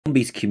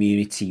Zombies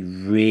community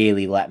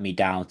really let me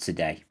down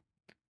today.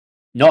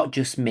 Not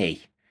just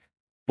me,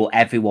 but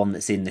everyone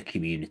that's in the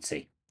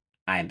community.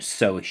 I am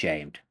so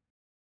ashamed.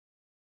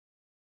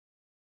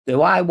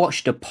 So I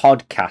watched a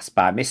podcast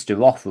by Mr.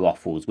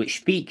 Waffles, which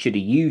featured a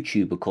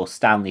YouTuber called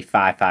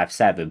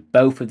Stanley557.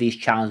 Both of these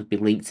channels will be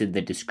linked in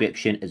the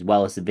description, as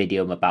well as the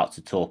video I'm about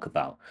to talk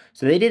about.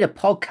 So they did a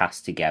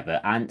podcast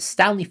together, and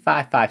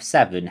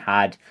Stanley557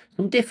 had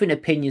some different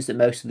opinions that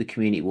most of the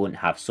community wouldn't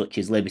have, such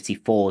as Liberty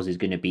Falls is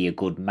going to be a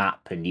good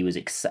map, and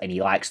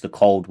he likes the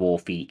Cold War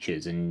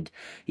features, and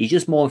he's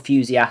just more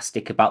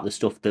enthusiastic about the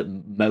stuff that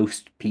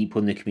most people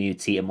in the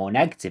community are more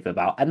negative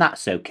about, and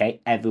that's okay.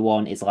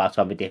 Everyone is allowed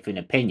to have a different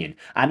opinion,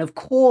 and of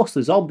course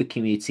the zombie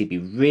community be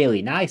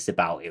really nice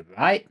about it,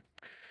 right?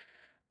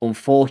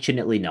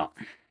 Unfortunately not.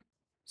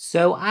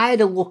 So I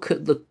had a look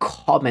at the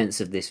comments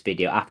of this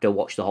video after I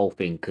watched the whole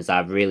thing because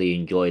I really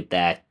enjoyed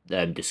their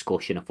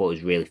discussion. I thought it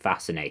was really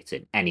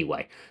fascinating.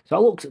 Anyway, so I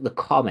looked at the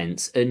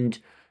comments and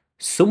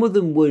some of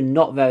them were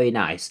not very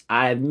nice.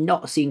 I have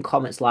not seen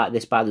comments like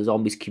this by the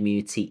zombies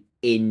community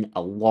in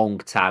a long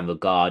time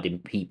regarding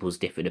people's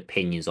different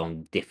opinions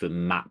on different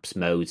maps,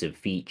 modes, and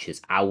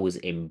features. I was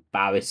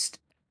embarrassed,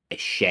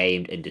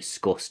 ashamed, and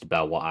disgusted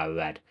about what I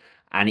read.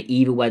 And it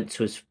even went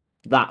to as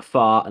that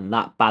far and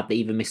that bad that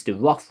even Mr.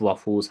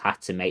 Waffles had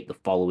to make the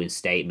following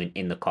statement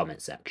in the comment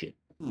section.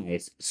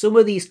 Some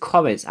of these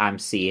comments I'm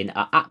seeing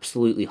are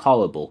absolutely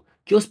horrible.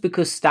 Just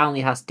because Stanley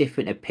has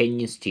different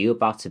opinions to you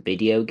about a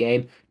video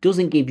game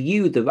doesn't give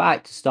you the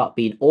right to start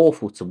being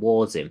awful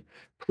towards him.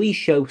 Please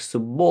show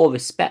some more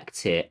respect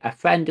here. A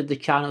friend of the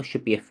channel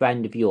should be a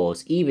friend of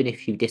yours, even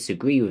if you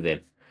disagree with him.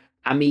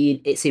 I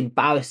mean, it's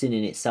embarrassing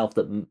in itself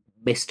that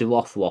Mr.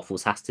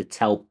 Waffles has to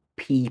tell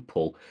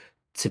people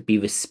to be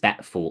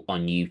respectful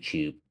on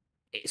YouTube.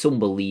 It's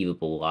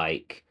unbelievable.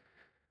 Like,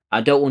 I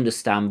don't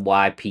understand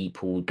why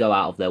people go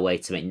out of their way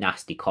to make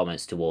nasty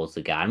comments towards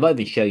the guy. I'm not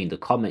even showing you the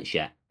comments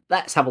yet.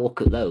 Let's have a look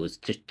at those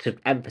to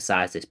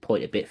emphasize this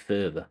point a bit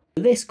further.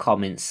 This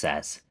comment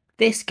says,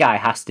 "This guy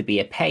has to be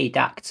a paid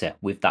actor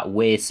with that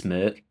weird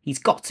smirk. He's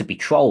got to be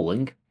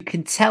trolling. You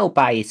can tell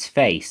by his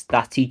face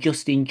that he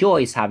just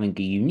enjoys having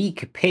a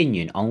unique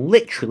opinion on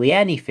literally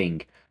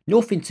anything.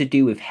 Nothing to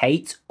do with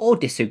hate or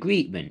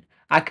disagreement.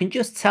 I can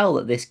just tell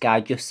that this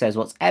guy just says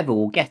whatever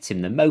will get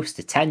him the most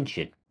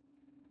attention."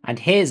 And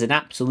here's an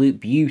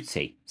absolute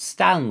beauty.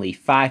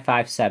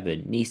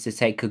 Stanley557 needs to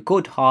take a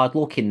good hard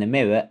look in the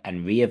mirror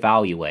and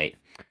reevaluate.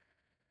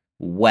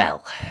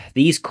 Well,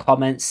 these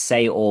comments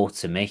say it all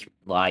to me.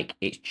 Like,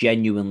 it's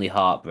genuinely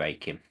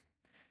heartbreaking.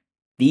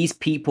 These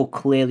people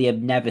clearly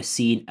have never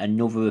seen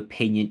another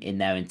opinion in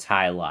their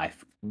entire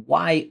life.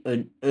 Why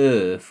on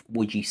earth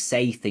would you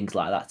say things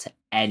like that to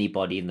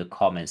anybody in the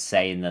comments,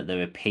 saying that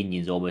their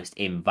opinion's almost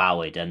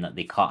invalid and that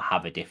they can't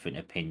have a different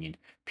opinion?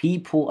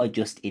 People are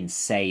just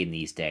insane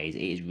these days.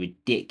 It is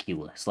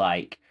ridiculous.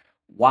 Like,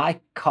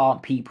 why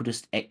can't people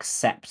just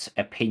accept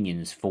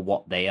opinions for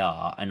what they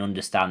are and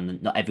understand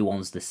that not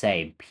everyone's the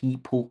same?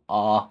 People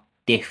are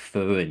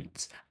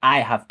different. I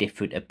have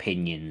different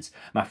opinions.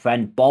 My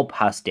friend Bob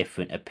has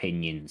different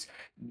opinions.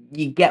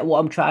 You get what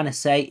I'm trying to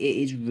say?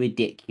 It is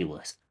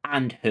ridiculous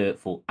and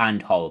hurtful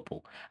and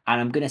horrible. And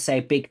I'm going to say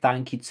a big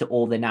thank you to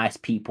all the nice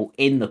people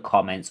in the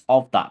comments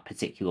of that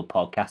particular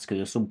podcast, because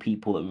there's some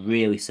people that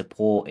really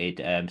supported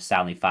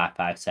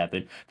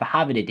Stanley557 for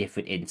having a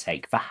different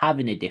intake, for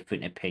having a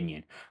different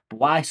opinion. But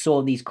what I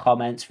saw in these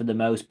comments for the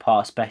most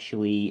part,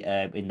 especially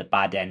in the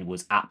bad end,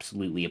 was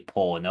absolutely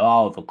appalling. There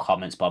are other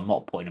comments, but I'm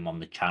not putting them on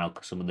the channel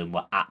because some of them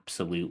were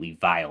absolutely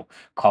vile.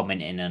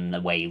 Commenting on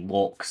the way he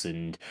looks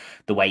and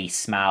the way he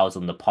smiles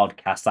on the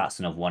podcast, that's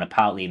another one.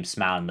 Apparently him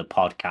smiling on the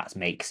podcast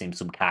makes him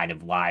some kind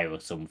of liar or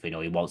something,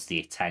 or he wants the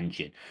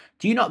attention.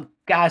 Do you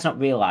guys not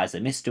realise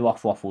that Mr.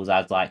 Waffles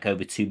has like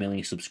over 2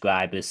 million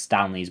subscribers?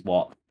 Stanley's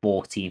what,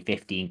 14,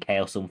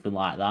 15k or something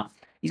like that?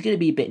 He's going to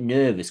be a bit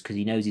nervous because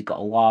he knows he's got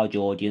a large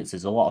audience,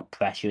 there's a lot of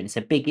pressure, and it's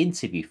a big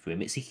interview for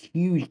him. It's a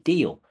huge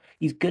deal.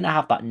 He's going to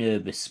have that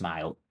nervous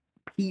smile.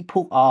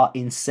 People are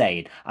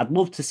insane. I'd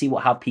love to see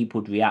how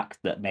people would react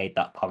that made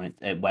that comment,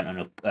 went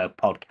on a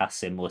podcast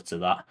similar to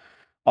that.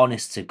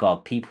 Honest to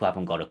God, people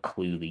haven't got a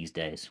clue these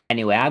days.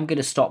 Anyway, I'm going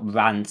to stop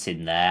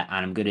ranting there,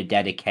 and I'm going to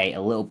dedicate a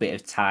little bit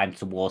of time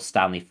towards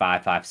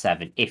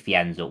Stanley557 if he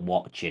ends up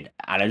watching.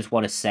 And I just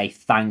want to say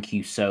thank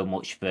you so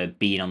much for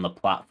being on the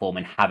platform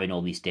and having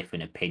all these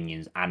different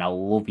opinions. And I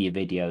love your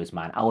videos,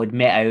 man. I'll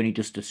admit I only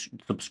just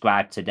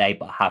subscribed today,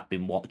 but I have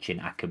been watching.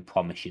 I can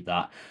promise you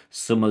that.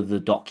 Some of the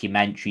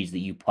documentaries that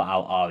you put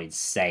out are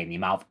insane. The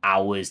amount of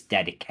hours,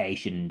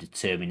 dedication, and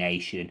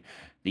determination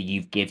that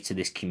you've given to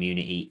this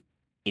community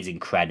is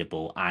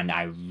incredible, and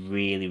I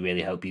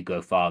really hope you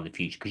go far in the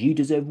future, because you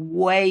deserve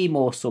way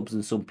more subs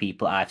than some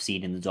people I've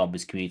seen in the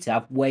zombies community. I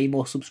have way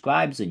more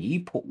subscribers than you. You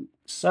put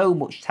so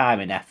much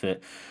time and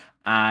effort,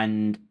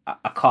 and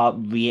I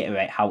can't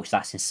reiterate how much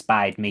that's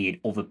inspired me and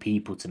other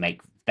people to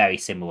make very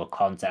similar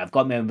content. I've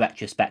got my own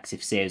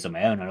retrospective series on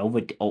my own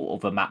on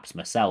other maps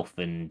myself,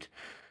 and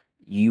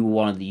you were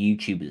one of the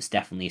YouTubers that's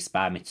definitely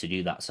inspired me to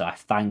do that. So I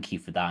thank you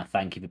for that, and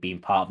thank you for being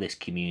part of this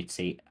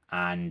community.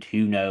 And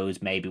who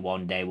knows, maybe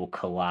one day we'll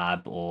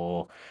collab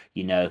or,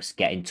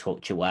 get in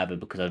touch or whatever,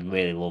 because I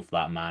really love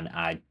that, man.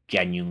 I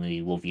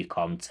genuinely love your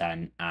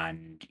content,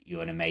 and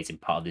you're an amazing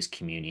part of this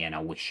community, and I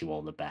wish you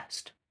all the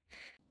best.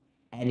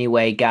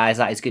 Anyway, guys,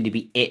 that is going to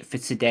be it for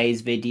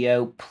today's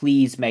video.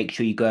 Please make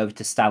sure you go over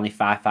to Stanley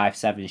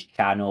 557's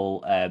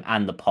channel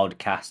and the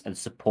podcast and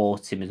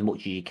support him as much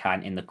as you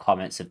can in the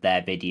comments of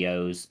their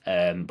videos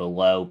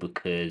below,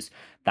 because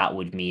that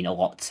would mean a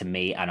lot to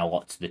me and a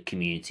lot to the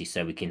community,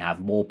 so we can have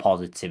more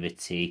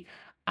positivity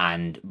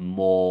and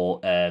more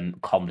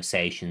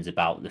conversations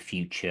about the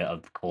future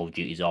of Call of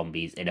Duty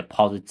Zombies in a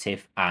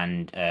positive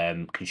and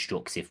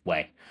constructive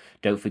way.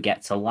 Don't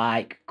forget to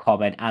like,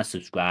 comment, and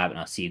subscribe, and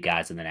I'll see you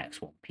guys in the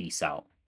next one. Peace out.